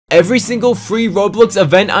every single free Roblox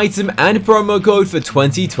event item and promo code for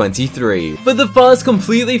 2023. For the first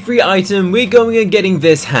completely free item, we're going and getting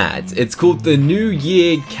this hat. It's called the New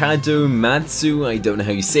Year Kadomatsu. I don't know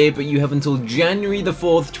how you say it, but you have until January the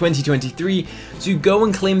 4th, 2023 to go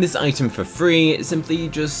and claim this item for free. Simply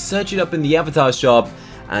just search it up in the avatar shop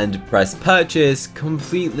and press purchase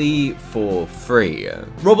completely for free.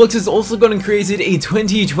 Roblox has also gone and created a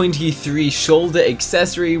 2023 shoulder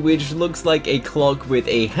accessory which looks like a clock with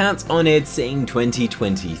a hat on it saying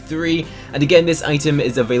 2023, and again this item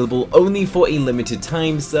is available only for a limited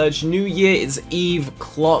time. Search New Year's Eve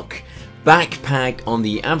clock backpack on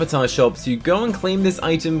the avatar shop to go and claim this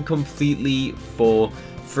item completely for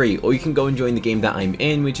free, or you can go and join the game that I'm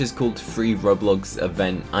in, which is called Free Roblox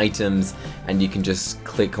Event Items, and you can just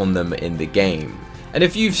click on them in the game. And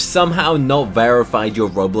if you've somehow not verified your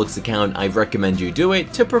Roblox account, I recommend you do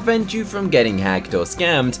it to prevent you from getting hacked or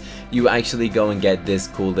scammed. You actually go and get this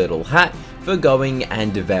cool little hat for going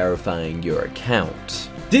and verifying your account.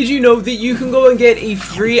 Did you know that you can go and get a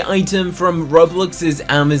free item from Roblox's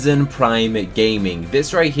Amazon Prime Gaming?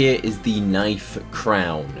 This right here is the knife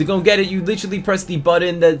crown. To go and get it, you literally press the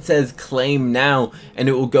button that says claim now and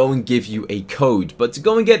it will go and give you a code. But to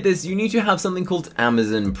go and get this, you need to have something called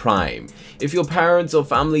Amazon Prime. If your parents or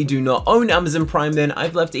family do not own Amazon Prime, then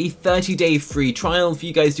I've left a 30-day free trial for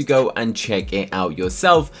you guys to go and check it out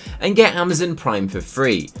yourself and get Amazon Prime for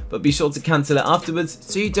free. But be sure to cancel it afterwards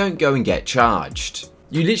so you don't go and get charged.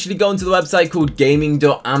 You literally go onto the website called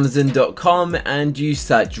gaming.amazon.com and you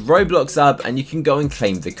search Roblox up and you can go and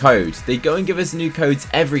claim the code. They go and give us new codes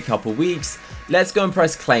every couple weeks. Let's go and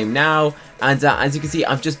press claim now, and as you can see,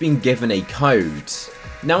 I've just been given a code.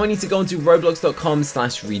 Now I need to go into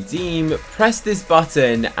roblox.com/redeem, press this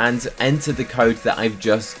button and enter the code that I've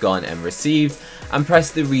just gone and received, and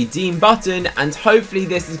press the redeem button, and hopefully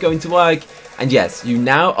this is going to work. And yes, you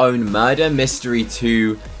now own Murder Mystery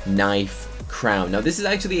 2 Knife Crown. Now this is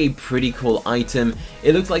actually a pretty cool item.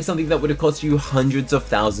 It looks like something that would have cost you hundreds of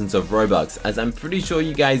thousands of Robux, as I'm pretty sure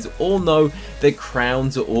you guys all know that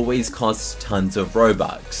crowns always cost tons of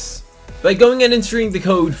Robux. By going and entering the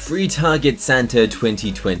code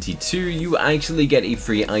FreeTargetSanta2022, you actually get a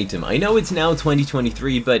free item. I know it's now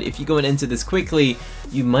 2023, but if you go and enter this quickly,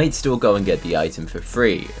 you might still go and get the item for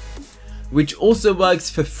free. Which also works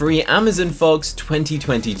for free Amazon Fox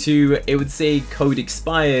 2022. It would say code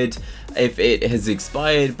expired if it has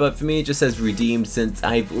expired, but for me it just says redeemed since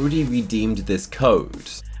I've already redeemed this code.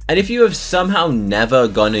 And if you have somehow never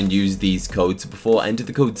gone and used these codes before, enter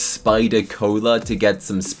the code SPIDERCOLA to get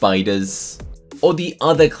some spiders. Or the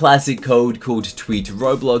other classic code called Tweet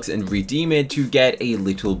Roblox and redeem it to get a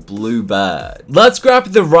little blue bird. Let's grab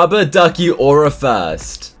the rubber ducky aura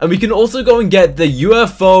first. And we can also go and get the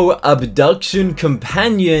UFO abduction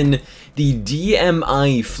companion, the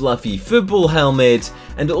DMI fluffy football helmet,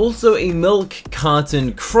 and also a milk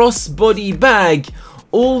carton crossbody bag,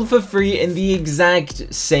 all for free in the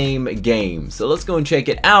exact same game. So let's go and check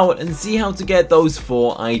it out and see how to get those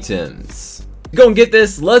 4 items. To go and get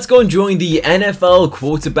this, let's go and join the NFL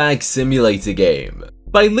Quarterback Simulator game.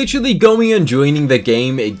 By literally going and joining the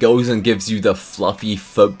game, it goes and gives you the fluffy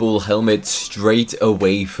football helmet straight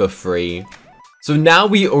away for free. So now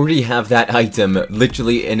we already have that item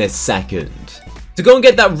literally in a second. To go and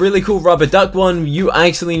get that really cool rubber duck one, you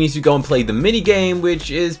actually need to go and play the mini game,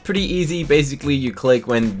 which is pretty easy. Basically, you click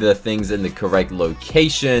when the thing's in the correct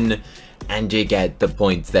location and you get the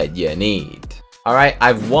points that you need. Alright,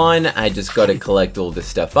 I've won. I just gotta collect all this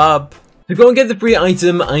stuff up. To go and get the free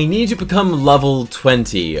item, I need to become level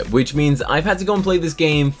 20, which means I've had to go and play this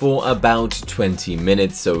game for about 20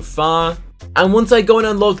 minutes so far. And once I go and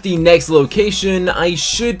unlock the next location, I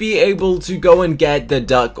should be able to go and get the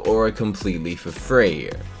duck aura completely for free.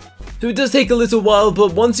 So it does take a little while,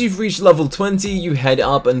 but once you've reached level 20, you head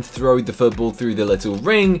up and throw the football through the little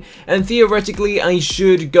ring, and theoretically I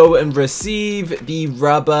should go and receive the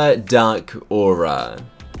rubber duck aura.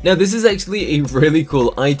 Now this is actually a really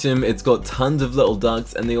cool item. It's got tons of little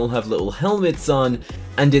ducks and they all have little helmets on,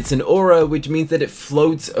 and it's an aura, which means that it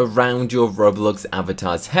floats around your Roblox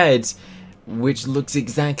avatar's head, which looks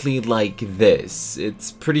exactly like this.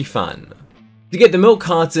 It's pretty fun. To get the milk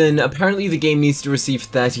carton, apparently the game needs to receive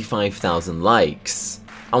 35,000 likes.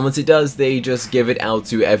 And once it does, they just give it out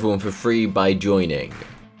to everyone for free by joining.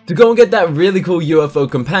 To go and get that really cool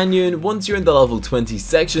UFO companion, once you're in the level 20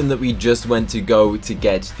 section that we just went to go to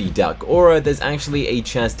get the duck aura, there's actually a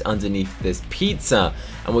chest underneath this pizza.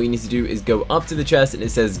 And what you need to do is go up to the chest and it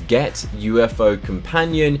says get UFO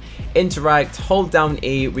companion, interact, hold down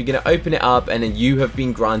E, we're going to open it up and then you have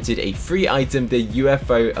been granted a free item, the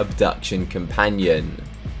UFO abduction companion.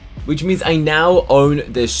 which means I now own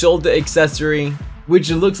this shoulder accessory, which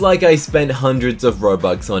looks like I spent hundreds of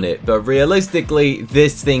Robux on it, but realistically,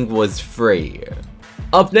 this thing was free.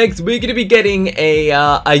 Up next, we're going to be getting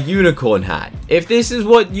a unicorn hat. If this is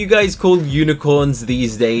what you guys call unicorns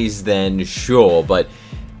these days, then sure, but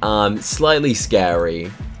slightly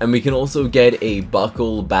scary. And we can also get a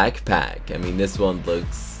buckle backpack. I mean, this one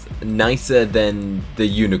looks nicer than the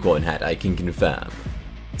unicorn hat, I can confirm.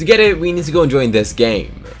 To get it, we need to go and join this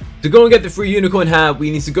game. To go and get the free unicorn hat,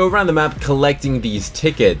 we need to go around the map collecting these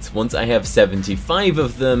tickets. Once I have 75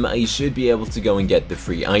 of them, I should be able to go and get the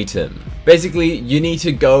free item. Basically, you need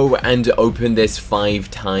to go and open this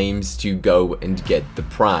 5 times to go and get the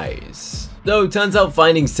prize. So, turns out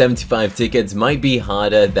finding 75 tickets might be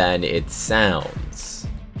harder than it sounds.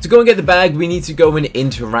 To go and get the bag, we need to go and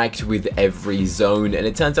interact with every zone, and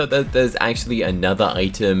it turns out that there's actually another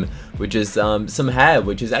item, which is some hair,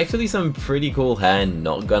 which is actually some pretty cool hair,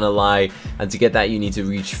 not gonna lie. And to get that, you need to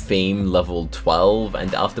reach fame level 12,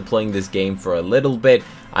 and after playing this game for a little bit,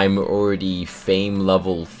 I'm already fame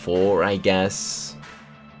level 4, I guess.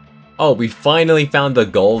 Oh, we finally found the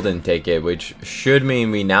golden ticket, which should mean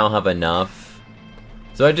we now have enough.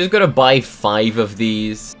 So I just gotta buy 5 of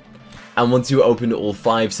these. And once you open all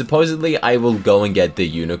 5, supposedly I will go and get the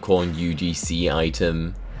unicorn UGC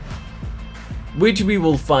item, which we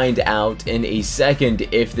will find out in a second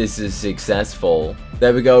if this is successful.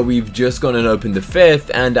 There we go, we've just gone and opened the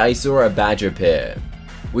 5th, and I saw a badge appear,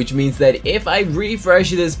 which means that if I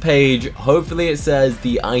refresh this page, hopefully it says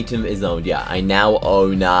the item is owned. Yeah, I now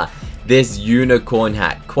own this unicorn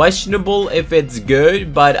hat. Questionable if it's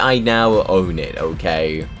good, but I now own it,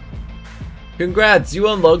 okay? Congrats, you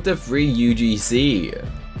unlocked a free UGC.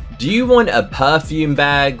 Do you want a perfume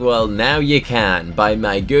bag? Well, now you can, by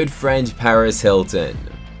my good friend Paris Hilton.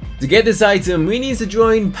 To get this item, we need to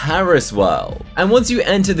join Paris World. And once you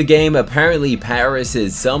enter the game, apparently Paris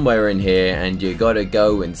is somewhere in here, and you gotta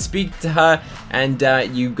go and speak to her, and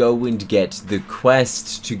you go and get the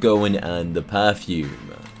quest to go and earn the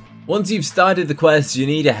perfume. Once you've started the quest, you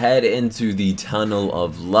need to head into the Tunnel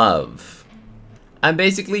of Love. And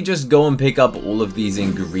basically just go and pick up all of these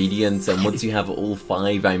ingredients, and once you have all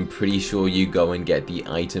 5, I'm pretty sure you go and get the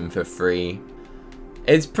item for free.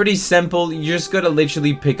 It's pretty simple, you just gotta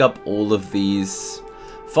literally pick up all of these.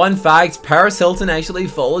 Fun fact, Paris Hilton actually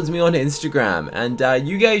follows me on Instagram, and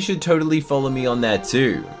you guys should totally follow me on there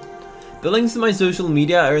too. The links to my social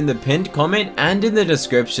media are in the pinned comment and in the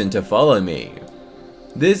description to follow me.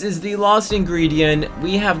 This is the last ingredient,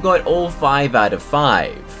 we have got all 5 out of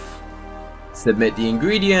 5. Submit the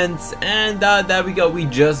ingredients, and there we go, we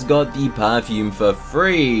just got the perfume for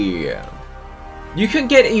free. You can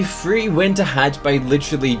get a free winter hat by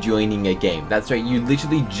literally joining a game. That's right, you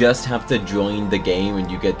literally just have to join the game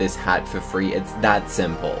and you get this hat for free. It's that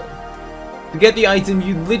simple. To get the item,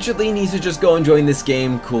 you literally need to just go and join this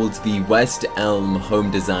game called the West Elm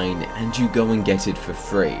Home Design, and you go and get it for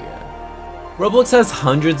free. Roblox has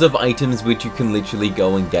hundreds of items which you can literally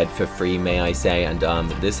go and get for free, may I say, and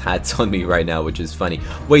this hat's on me right now, which is funny.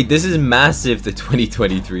 Wait, this is massive, the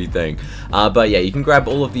 2023 thing. But yeah, you can grab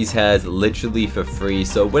all of these hairs literally for free,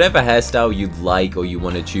 so whatever hairstyle you'd like or you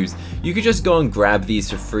want to choose, you could just go and grab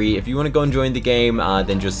these for free. If you want to go and join the game,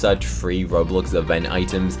 then just search free Roblox event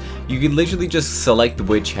items. You can literally just select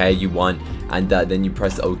which hair you want, and then you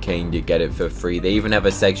press OK and you get it for free. They even have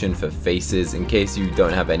a section for faces, in case you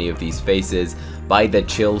don't have any of these faces. Buy the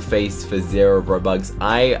chill face for 0 Robux.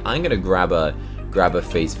 I'm gonna grab a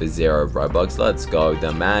face for 0 Robux. Let's go.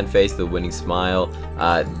 The man face, the winning smile,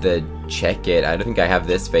 the check it. I don't think I have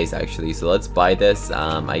this face actually, so let's buy this.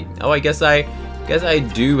 I guess I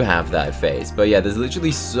do have that face. But yeah, there's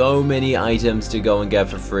literally so many items to go and get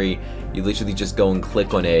for free. You literally just go and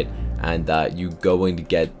click on it, and you go and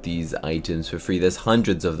get these items for free. There's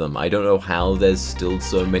hundreds of them. I don't know how there's still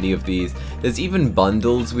so many of these. There's even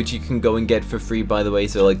bundles which you can go and get for free, by the way.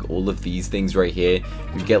 So like all of these things right here,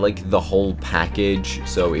 you get like the whole package.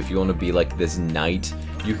 So if you want to be like this knight,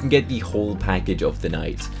 you can get the whole package of the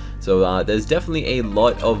knight. So there's definitely a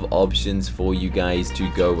lot of options for you guys to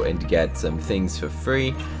go and get some things for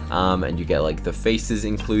free. And you get like the faces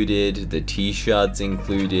included, the t-shirts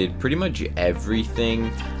included, pretty much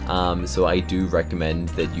everything. So I do recommend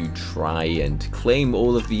that you try and claim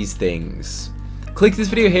all of these things. Click this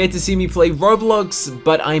video here to see me play Roblox,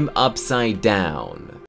 but I'm upside down.